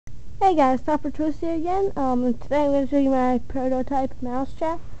Hey guys, toppertwist here again. And today I'm going to show you my prototype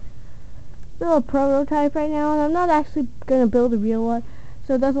mousetrap. Still a prototype right now, and I'm not actually going to build a real one,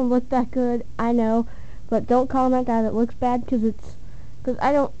 so it doesn't look that good, I know. But don't comment that it looks bad, because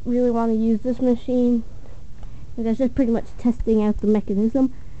I don't really want to use this machine. And it's just pretty much testing out the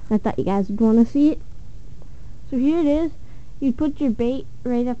mechanism. I thought you guys would want to see it. So here it is. You put your bait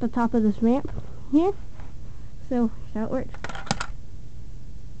right at the top of this ramp here. So here's how it works.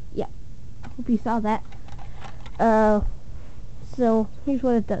 Yeah, hope you saw that. So here's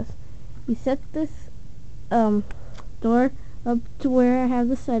what it does. You set this door up to where I have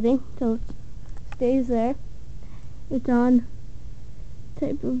the setting so it stays there. It's on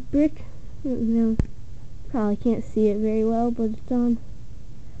type of brick. You probably can't see it very well, but it's on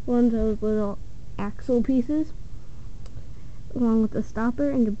one of those little axle pieces along with the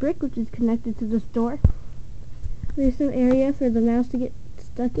stopper and the brick, which is connected to this door. There's some area for the mouse to get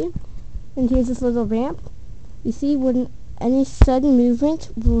stuck in, and here's this little ramp. You see, when any sudden movement,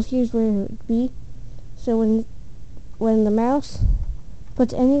 well, here's where it would be. So when the mouse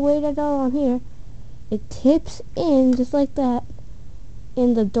puts any weight at all on here, it tips in just like that,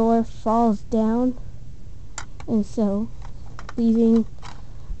 and the door falls down, and so leaving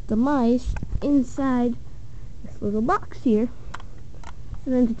the mice inside this little box here.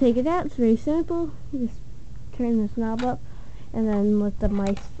 And then to take it out, it's very simple. You just turn this knob up and then let the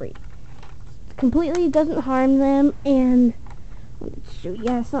mice free. Completely doesn't harm them, and let me show you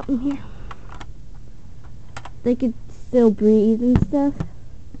guys something here. They could still breathe and stuff.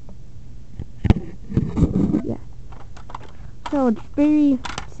 Yeah. So it's very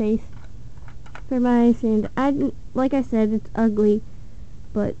safe for mice, and like I said, it's ugly,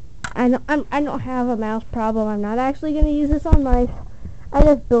 but I don't have a mouse problem. I'm not actually going to use this on mice. I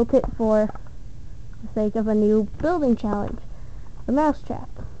just built it for the sake of a new building challenge. The mousetrap.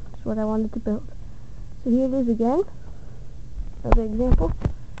 That's what I wanted to build. So here it is again. Another example.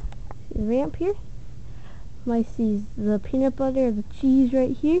 See the ramp here. Mice sees the peanut butter or the cheese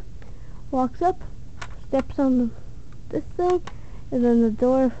right here. Walks up, steps on this thing, and then the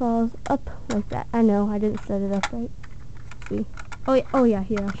door falls up like that. I know, I didn't set it up right. See? Oh yeah,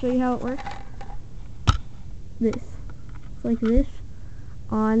 here, I'll show you how it works. This. It's like this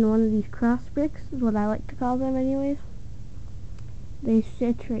on one of these cross bricks, is what I like to call them anyways. They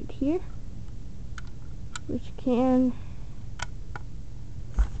sit right here, which can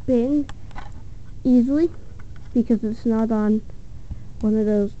spin easily because it's not on one of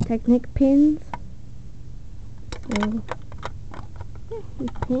those Technic pins. So yeah, you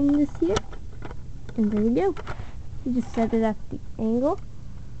pin this here, and there we go. You just set it at the angle,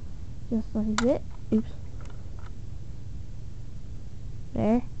 just like this. Oops.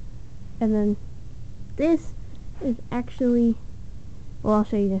 There. And then this is actually, well, I'll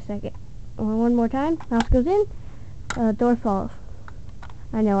show you in a second. One more time. Mouse goes in. Door falls.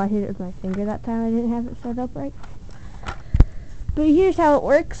 I know I hit it with my finger that time. I didn't have it set up right. But here's how it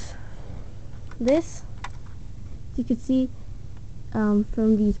works. This, as you can see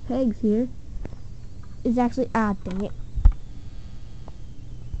from these pegs here, is actually, dang it.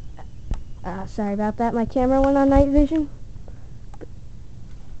 Sorry about that. My camera went on night vision. But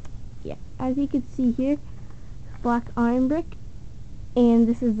yeah, as you can see here, black iron brick. And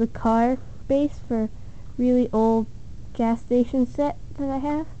this is the car base for really old gas station set that I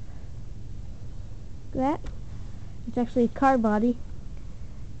have. That. It's actually a car body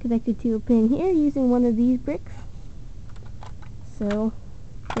connected to a pin here using one of these bricks. So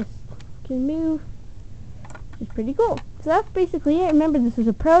this can move. It's pretty cool. So that's basically it. Remember, this is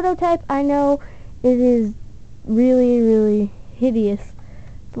a prototype. I know it is really, really hideous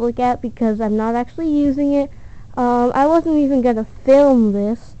to look at because I'm not actually using it. I wasn't even going to film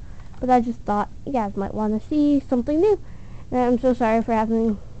this, but I just thought you guys might want to see something new. And I'm so sorry for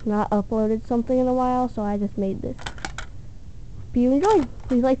having not uploaded something in a while, so I just made this. If you enjoyed,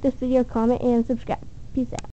 please like this video, comment, and subscribe. Peace out.